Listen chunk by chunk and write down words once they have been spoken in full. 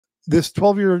this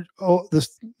 12-year,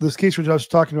 this case which I was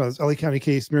talking about, this LA County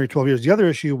case, married 12 years. The other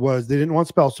issue was they didn't want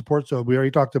spouse support. So we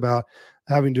already talked about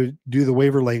having to do the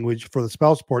waiver language for the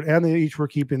spouse support, and they each were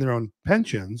keeping their own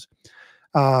pensions.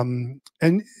 And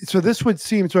so this would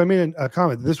seem, so I made a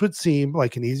comment, this would seem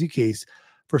like an easy case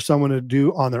for someone to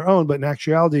do on their own, but in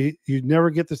actuality, you'd never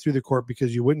get this through the court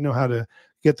because you wouldn't know how to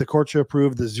get the court to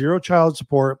approve the 0 child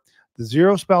support, the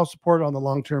 0 spouse support on the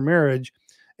long-term marriage,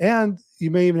 and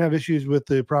you may even have issues with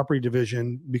the property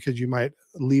division because you might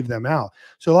leave them out.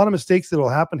 So a lot of mistakes that will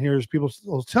happen here is people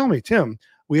will tell me, Tim,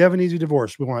 we have an easy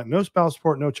divorce. We want no spouse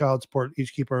support, no child support,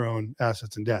 each keep our own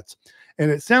assets and debts.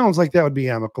 And it sounds like that would be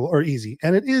amicable or easy.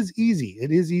 And it is easy.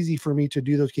 It is easy for me to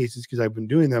do those cases because I've been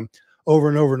doing them over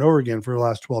and over and over again for the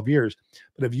last 12 years.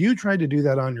 But if you tried to do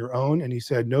that on your own and you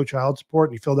said no child support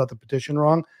and you filled out the petition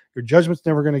wrong, your judgment's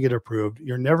never going to get approved.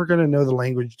 You're never going to know the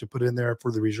language to put in there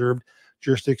for the reserved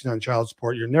jurisdiction on child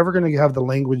support. You're never going to have the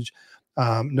language,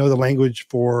 know the language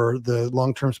for the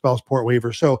long-term spouse support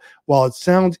waiver. So while it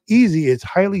sounds easy, it's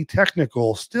highly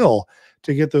technical still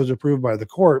to get those approved by the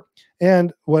court.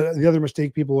 And what the other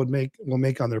mistake people will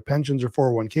make on their pensions or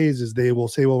 401ks is they will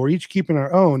say, well, we're each keeping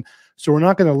our own, so we're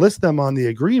not going to list them on the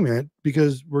agreement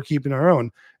because we're keeping our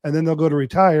own. And then they'll go to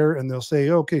retire and they'll say,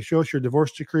 okay, show us your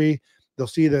divorce decree. They'll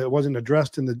see that it wasn't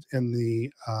addressed in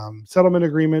the settlement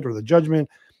agreement or the judgment,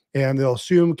 and they'll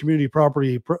assume community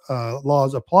property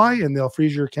laws apply, and they'll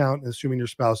freeze your account, assuming your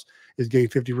spouse is getting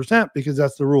 50% because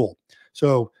that's the rule.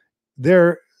 So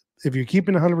if you're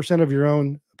keeping 100% of your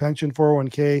own pension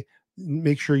 401k,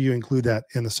 make sure you include that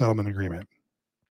in the settlement agreement.